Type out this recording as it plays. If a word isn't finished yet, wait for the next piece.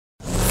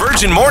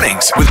Virgin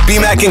Mornings with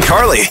BMAC and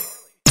Carly.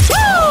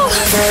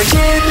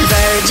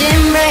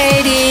 Virgin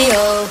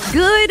Radio.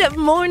 Good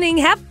morning.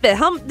 Happy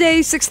Hump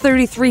Day,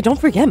 6:33.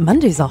 Don't forget,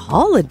 Monday's a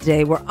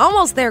holiday. We're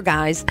almost there,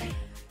 guys.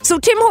 So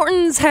Tim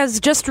Hortons has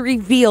just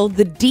revealed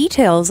the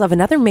details of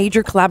another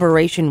major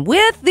collaboration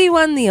with the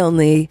one, the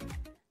only,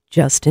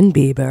 Justin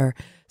Bieber.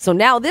 So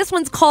now this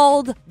one's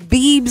called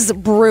Biebs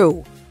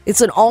Brew. It's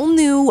an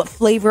all-new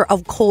flavor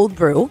of cold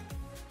brew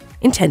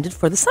intended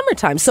for the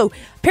summertime. So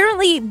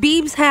apparently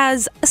Biebs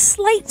has a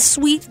slight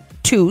sweet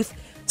tooth.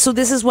 So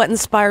this is what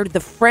inspired the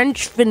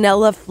French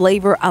vanilla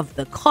flavor of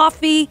the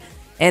coffee.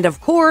 And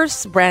of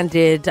course,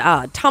 branded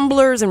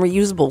tumblers and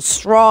reusable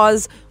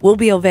straws will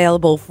be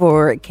available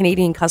for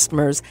Canadian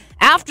customers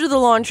after the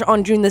launch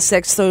on June the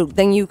 6th. So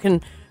then you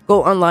can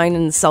go online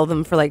and sell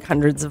them for like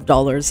hundreds of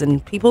dollars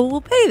and people will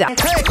pay that.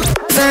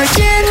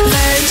 Virgin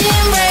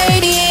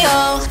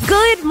Radio.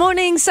 Good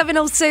morning,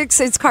 7:06.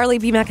 It's Carly,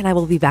 BMAC, and I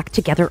will be back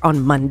together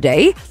on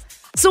Monday.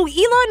 So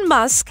Elon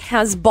Musk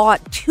has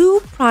bought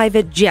 2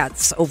 private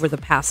jets over the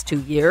past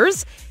 2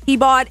 years. He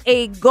bought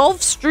a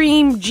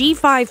Gulfstream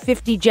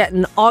G550 jet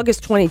in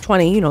August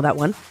 2020. You know that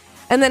one.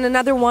 And then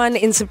another one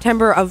in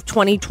September of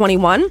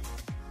 2021.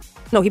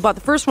 No, he bought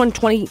the first one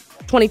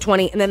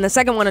 2020 and then the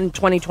second one in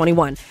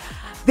 2021.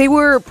 They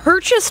were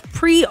purchased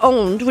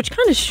pre-owned, which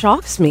kind of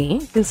shocks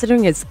me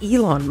considering it's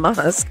Elon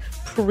Musk.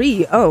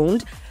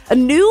 Pre-owned. A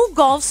new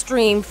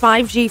Gulfstream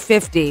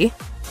 5G50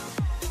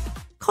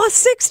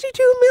 cost $62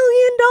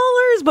 million,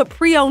 but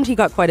pre-owned, he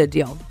got quite a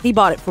deal. He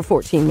bought it for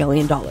 $14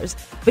 million.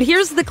 But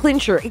here's the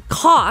clincher. It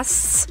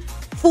costs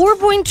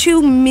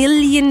 $4.2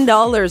 million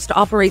to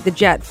operate the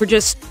jet for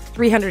just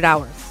 300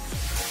 hours.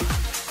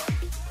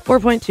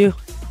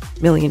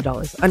 $4.2 million.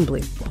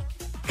 Unbelievable.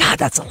 God,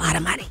 that's a lot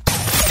of money.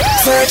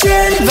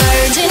 Virgin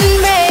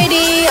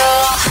Radio.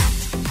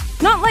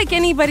 Not like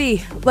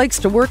anybody likes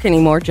to work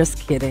anymore. Just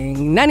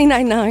kidding.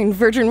 99.9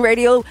 Virgin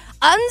Radio.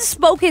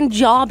 Unspoken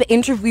job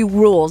interview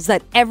rules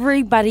that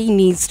everybody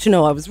needs to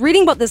know. I was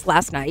reading about this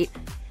last night,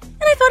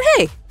 and I thought,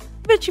 hey,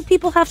 I bet you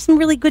people have some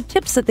really good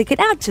tips that they could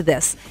add to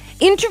this.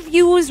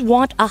 Interviewers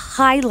want a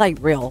highlight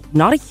reel,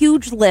 not a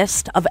huge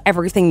list of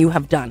everything you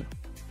have done.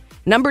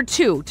 Number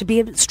 2, to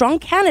be a strong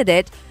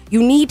candidate,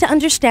 you need to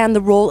understand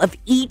the role of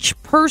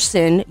each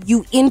person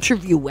you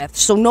interview with,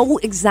 so know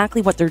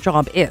exactly what their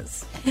job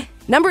is.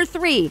 Number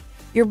 3,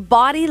 your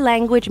body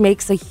language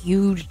makes a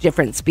huge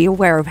difference. Be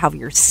aware of how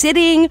you're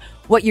sitting,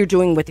 what you're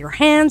doing with your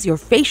hands, your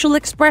facial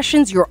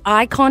expressions, your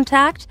eye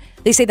contact.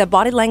 They say that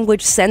body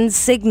language sends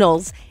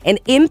signals and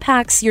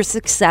impacts your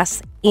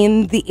success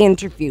in the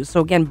interview. So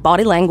again,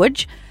 body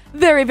language,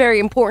 very, very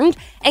important.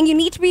 And you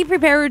need to be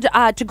prepared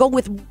to go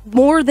with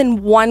more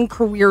than one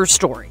career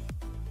story.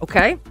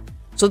 Okay?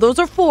 So those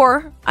are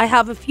 4. I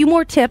have a few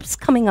more tips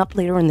coming up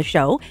later in the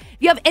show. If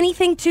you have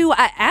anything to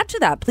add to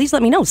that, please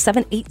let me know.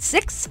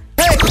 786.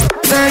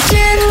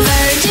 Virgin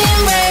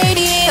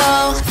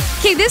Radio.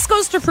 Okay, this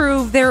goes to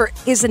prove there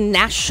is a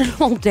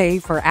national day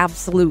for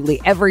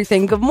absolutely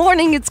everything. Good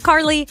morning, it's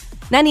Carly,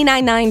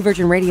 99.9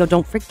 Virgin Radio.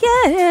 Don't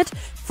forget,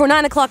 for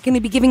 9 o'clock, going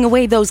to be giving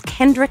away those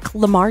Kendrick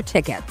Lamar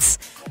tickets.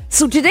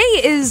 So today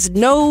is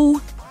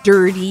No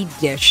Dirty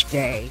Dish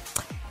Day.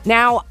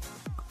 Now,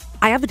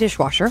 I have a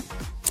dishwasher.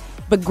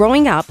 But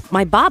growing up,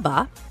 my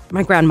baba,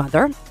 my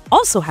grandmother,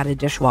 also had a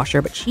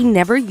dishwasher, but she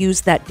never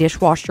used that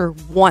dishwasher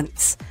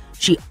once.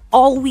 She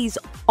always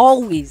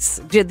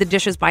did the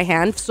dishes by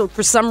hand. So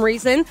for some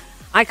reason,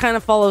 I kind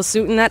of follow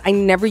suit in that. I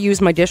never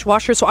use my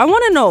dishwasher. So I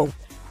want to know,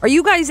 are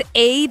you guys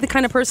A, the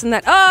kind of person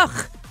that,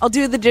 I'll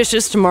do the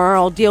dishes tomorrow,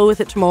 I'll deal with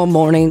it tomorrow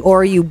morning?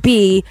 Or are you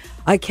B,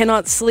 I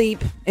cannot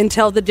sleep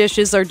until the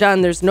dishes are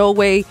done. There's no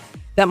way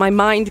that my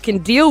mind can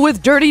deal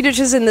with dirty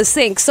dishes in the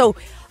sink. So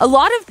a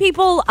lot of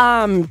people,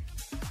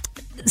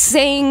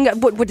 saying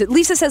what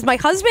Lisa says, my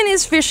husband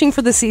is fishing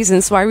for the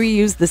season, so I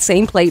reuse the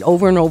same plate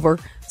over and over,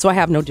 so I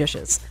have no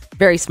dishes.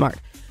 Very smart.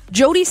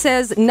 Jody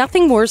says,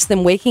 nothing worse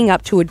than waking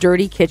up to a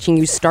dirty kitchen.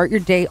 You start your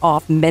day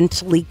off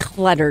mentally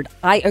cluttered.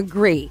 I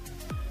agree.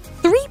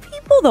 3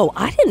 people, though,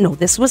 I didn't know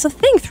this was a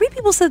thing. 3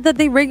 people said that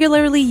they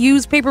regularly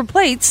use paper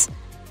plates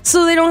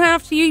so they don't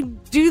have to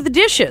do the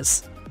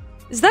dishes.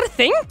 Is that a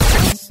thing?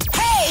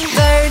 Hey,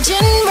 Virgin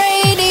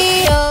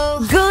Radio.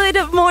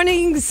 Good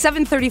morning,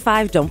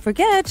 7:35. Don't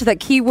forget that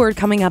keyword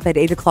coming up at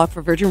 8 o'clock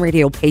for Virgin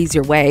Radio pays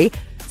your way.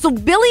 So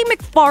Billy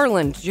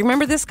McFarland, do you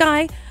remember this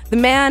guy? The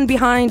man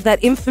behind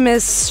that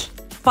infamous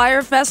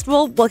Fire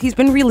Festival? Well, he's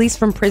been released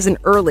from prison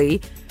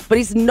early, but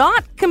he's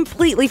not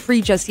completely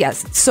free just yet.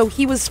 So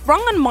he was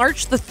sprung on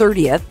March the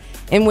 30th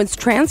and was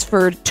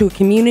transferred to a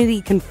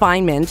community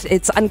confinement.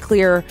 It's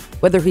unclear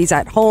whether he's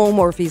at home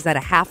or if he's at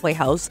a halfway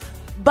house,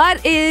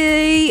 but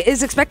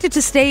is expected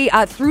to stay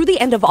through the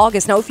end of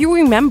August. Now, if you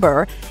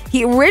remember,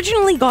 he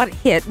originally got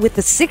hit with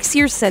a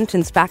 6-year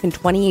sentence back in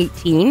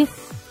 2018.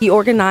 He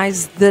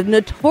organized the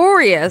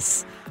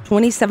notorious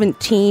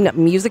 2017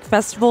 music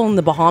festival in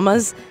the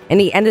Bahamas,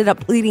 and he ended up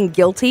pleading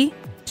guilty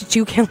to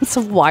 2 counts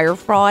of wire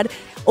fraud.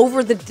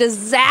 over the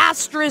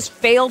disastrous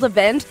failed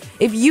event.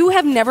 If you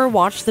have never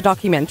watched the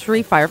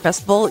documentary Fire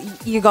Festival,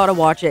 you gotta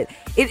watch it.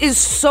 It is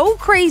so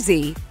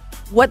crazy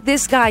what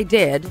this guy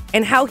did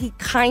and how he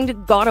kind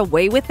of got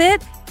away with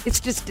it.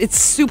 It's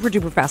super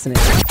duper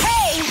fascinating.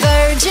 Hey,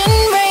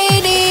 Virgin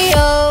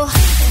Radio.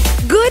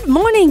 Good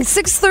morning,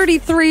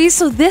 6:33.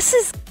 So this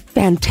is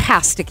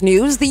fantastic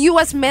news. The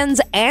U.S. men's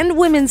and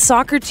women's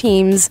soccer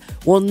teams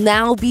will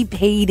now be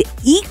paid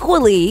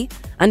equally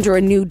under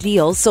a new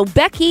deal. So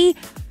Becky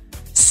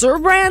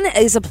Serbrand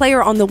is a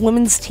player on the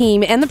women's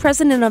team and the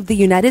president of the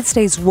United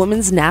States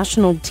Women's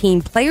National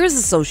Team Players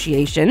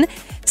Association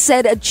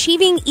said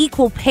achieving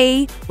equal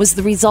pay was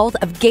the result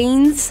of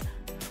gains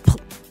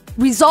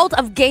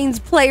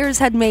players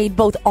had made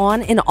both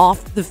on and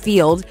off the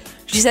field.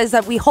 She says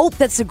that we hope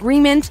this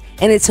agreement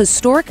and its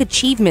historic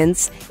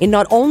achievements in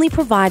not only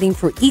providing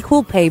for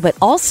equal pay, but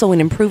also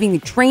in improving the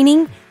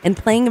training and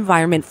playing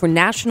environment for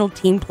national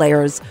team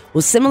players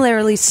will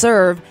similarly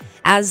serve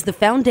as the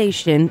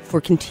foundation for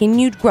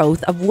continued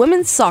growth of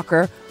women's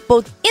soccer,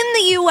 both in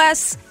the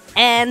U.S.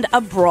 and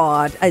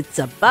abroad. It's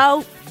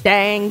about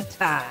dang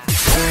time.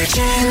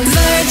 Virgin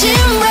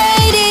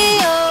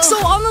Radio. So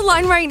on the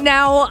line right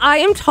now, I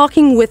am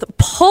talking with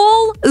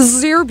Paul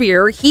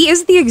Zerbier. He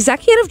is the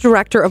executive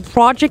director of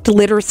Project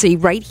Literacy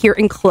right here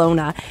in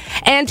Kelowna.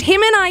 And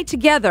him and I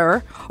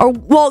together are,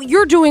 well,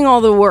 you're doing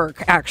all the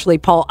work, actually,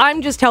 Paul.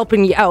 I'm just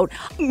helping you out.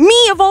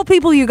 Me, of all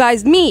people, you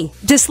guys, me,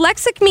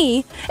 dyslexic me,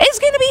 is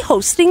going to be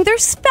hosting their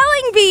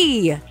spelling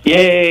bee.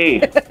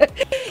 Yay!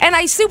 And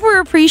I super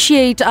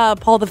appreciate,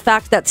 Paul, the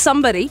fact that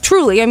somebody,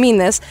 truly, I mean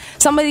this,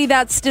 somebody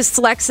that's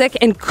dyslexic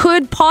and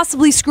could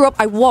possibly screw up,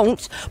 I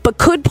won't, but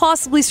could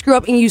possibly screw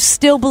up, and you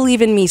still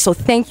believe in me. So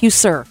thank you,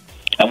 sir.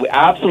 And we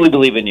absolutely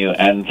believe in you,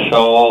 and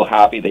so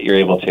happy that you're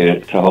able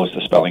to host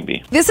the spelling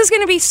bee. This is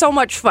going to be so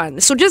much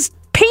fun. So just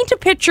paint a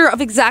picture of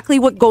exactly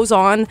what goes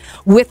on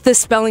with the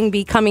spelling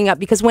bee coming up,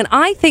 because when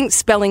I think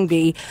spelling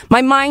bee,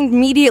 my mind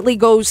immediately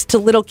goes to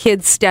little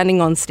kids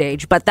standing on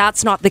stage, but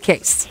that's not the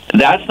case.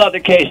 That's not the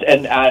case,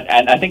 and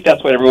I think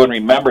that's what everyone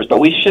remembers, but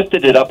we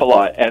shifted it up a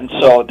lot. And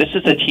so this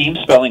is a team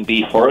spelling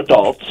bee for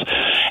adults,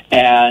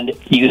 and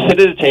you sit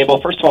at a table.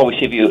 First of all, we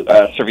serve you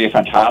a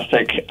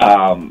fantastic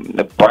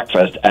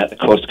breakfast at the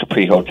Coast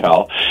Capri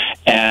Hotel,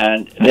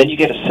 and then you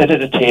get to sit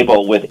at a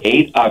table with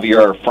 8 of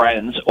your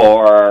friends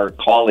or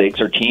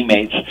colleagues or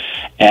teammates,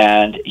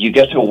 and you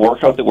get to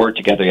work out the word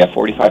together. You have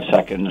 45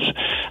 seconds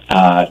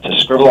to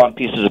scribble on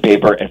pieces of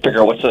paper and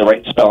figure out what's the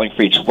right spelling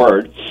for each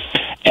word.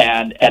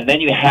 And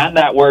then you hand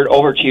that word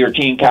over to your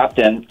team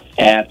captain,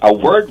 and a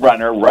word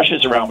runner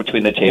rushes around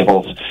between the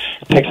tables,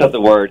 picks up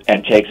the word,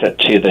 and takes it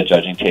to the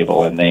judging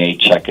table, and they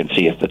check and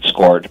see if it's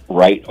scored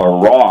right or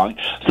wrong.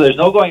 So there's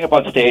no going up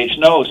on stage,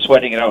 no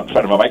sweating it out in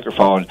front of a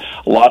microphone,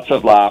 lots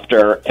of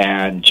laughter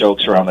and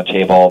jokes around the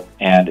table,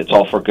 and it's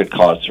all for a good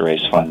cause to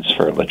raise funds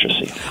for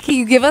literacy. Can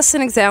you give us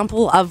an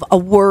example of a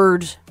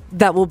word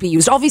that will be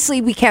used?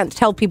 Obviously, we can't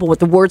tell people what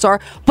the words are,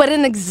 but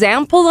an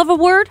example of a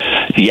word?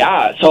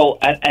 Yeah, so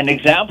an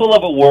example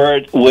of a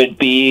word would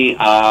be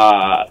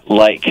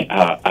like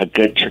a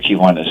good tricky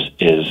one is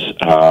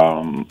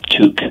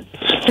toque.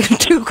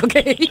 Toque,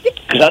 okay.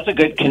 Because that's a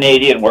good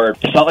Canadian word.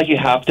 It's not like you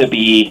have to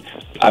be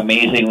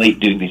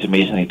doing these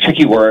amazingly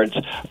tricky words,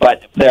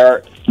 but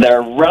they're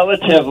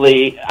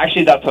relatively,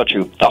 actually that's not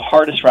true. The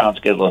hardest rounds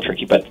get a little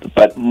tricky,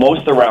 but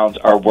most of the rounds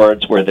are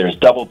words where there's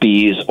double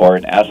B's or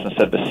an S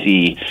instead of a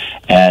C,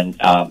 and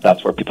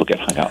that's where people get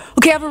hung up.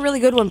 Okay, I have a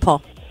really good one,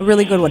 Paul. A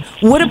really good one.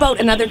 What about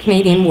another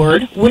Canadian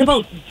word? What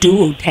about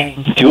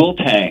duotang?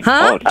 Duotang.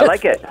 Huh? Oh, I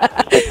like it.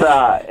 It's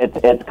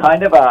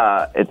kind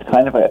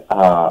of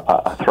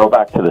a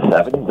throwback to the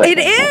 70s. It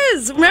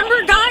is.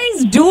 Remember,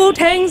 guys,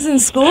 duotangs in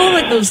school,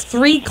 like those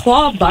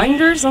 3-claw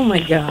binders. Oh my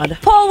God.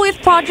 Paul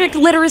with Project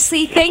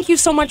Literacy, thank you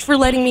so much for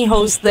letting me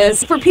host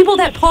this. For people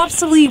that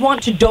possibly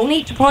want to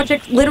donate to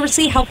Project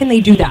Literacy, how can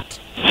they do that?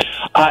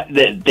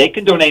 They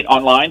can donate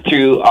online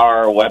through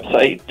our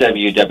website,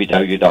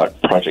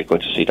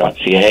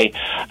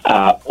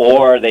 www.projectliteracy.ca,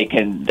 or they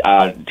can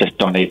just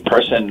donate in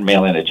person,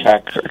 mail in a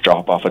check, or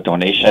drop off a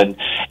donation.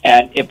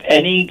 And if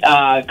any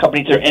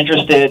companies are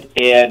interested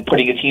in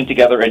putting a team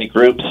together, any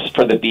groups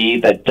for the bee,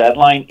 the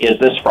deadline is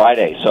this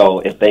Friday. So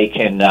if they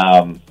can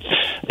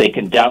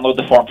download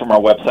the form from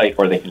our website,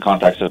 or they can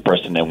contact us in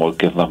person, and we'll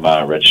give them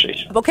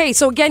registration. Okay,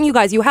 so again, you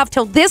guys, you have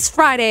till this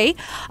Friday.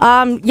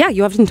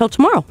 You have until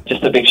tomorrow.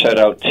 Just a big shout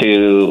out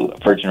to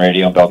Virgin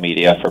Radio and Bell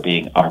Media for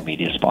being our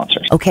media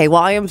sponsors. Okay,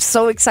 well, I am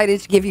so excited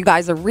to give you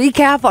guys a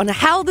recap on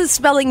how the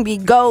spelling bee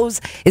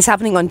goes. It's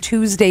happening on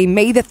Tuesday,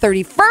 May the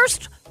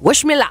 31st.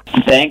 Wish me luck.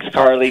 Thanks,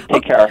 Carly.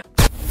 Take care.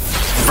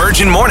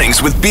 Virgin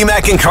Mornings with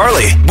BMAC and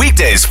Carly.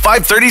 Weekdays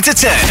 5:30 to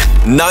 10.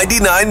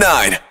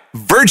 99.9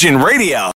 Virgin Radio.